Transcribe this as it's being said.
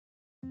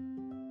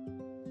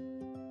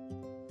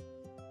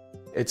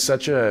It's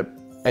such a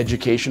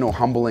educational,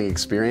 humbling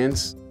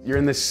experience. You're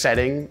in this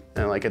setting,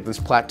 and like at this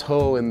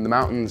plateau in the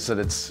mountains and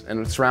it's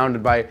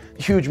surrounded by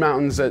huge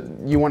mountains that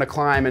you want to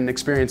climb and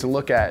experience and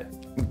look at.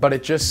 But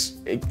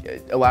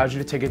it allows you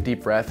to take a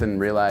deep breath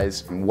and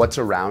realize what's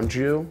around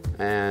you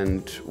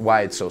and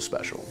why it's so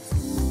special.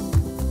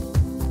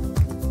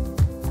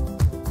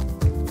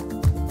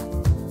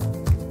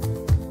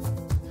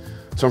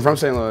 So I'm from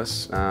St.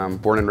 Louis,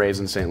 born and raised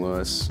in St.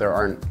 Louis. There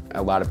aren't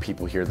a lot of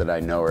people here that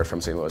I know are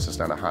from St. Louis. It's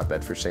not a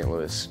hotbed for St.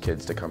 Louis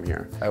kids to come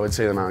here. I would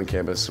say the Mountain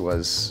Campus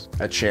was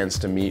a chance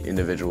to meet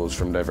individuals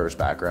from diverse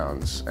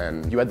backgrounds,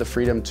 and you had the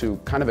freedom to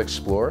kind of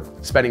explore,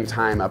 spending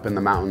time up in the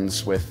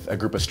mountains with a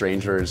group of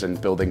strangers and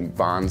building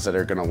bonds that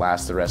are going to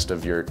last the rest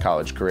of your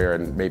college career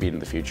and maybe in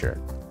the future.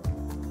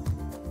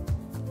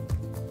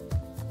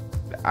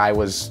 I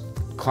was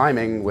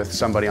climbing with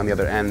somebody on the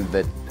other end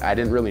that I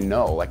didn't really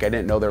know. Like, I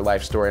didn't know their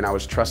life story, and I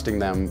was trusting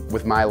them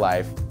with my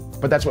life.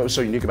 But that's what was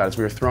so unique about it, is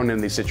we were thrown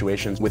into these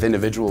situations with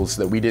individuals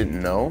that we didn't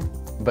know,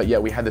 but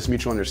yet we had this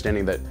mutual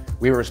understanding that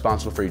we were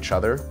responsible for each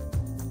other.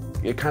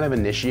 It kind of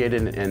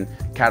initiated and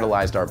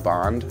catalyzed our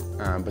bond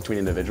between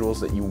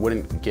individuals that you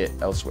wouldn't get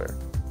elsewhere.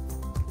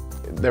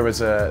 There was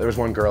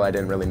one girl I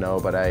didn't really know,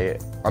 but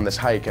on this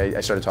hike,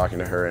 I started talking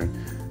to her,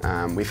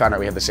 and we found out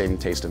we had the same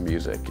taste of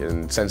music.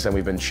 And since then,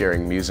 we've been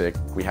sharing music.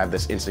 We have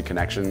this instant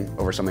connection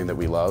over something that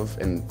we love,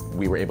 and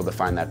we were able to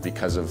find that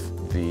because of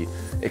the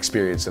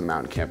experience the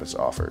Mountain Campus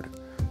offered.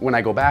 When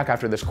I go back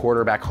after this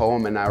quarter back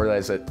home, and I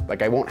realize that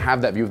like I won't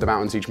have that view of the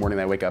mountains each morning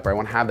that I wake up, or I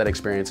won't have that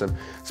experience of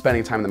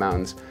spending time in the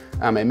mountains,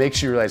 it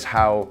makes you realize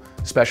how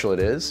special it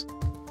is.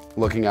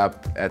 Looking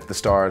up at the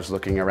stars,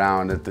 looking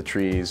around at the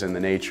trees and the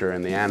nature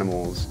and the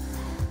animals,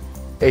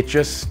 it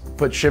just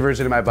put shivers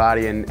into my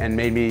body and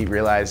made me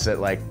realize that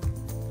like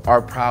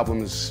our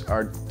problems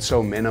are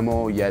so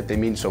minimal, yet they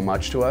mean so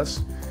much to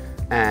us.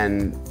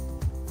 And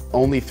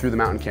only through the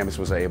Mountain Campus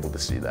was I able to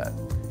see that.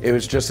 It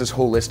was just this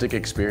holistic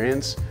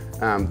experience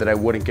that I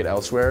wouldn't get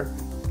elsewhere,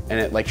 and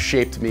it like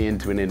shaped me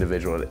into an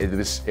individual.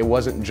 It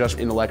wasn't just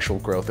intellectual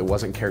growth, it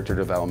wasn't character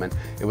development,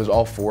 it was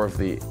all four of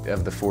the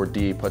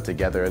 4D put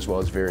together, as well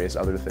as various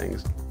other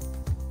things.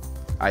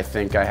 I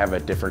think I have a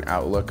different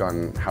outlook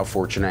on how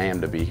fortunate I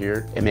am to be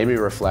here. It made me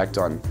reflect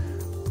on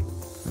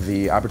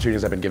the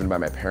opportunities I've been given by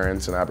my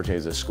parents and the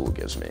opportunities this school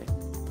gives me.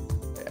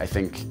 I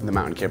think the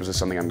Mountain Campus is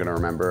something I'm going to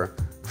remember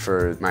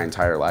for my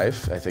entire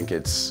life. I think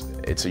it's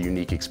a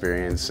unique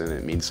experience and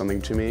it means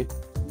something to me.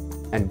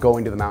 And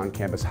going to the Mountain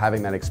Campus,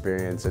 having that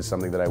experience is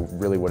something that I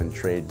really wouldn't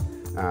trade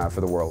for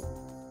the world.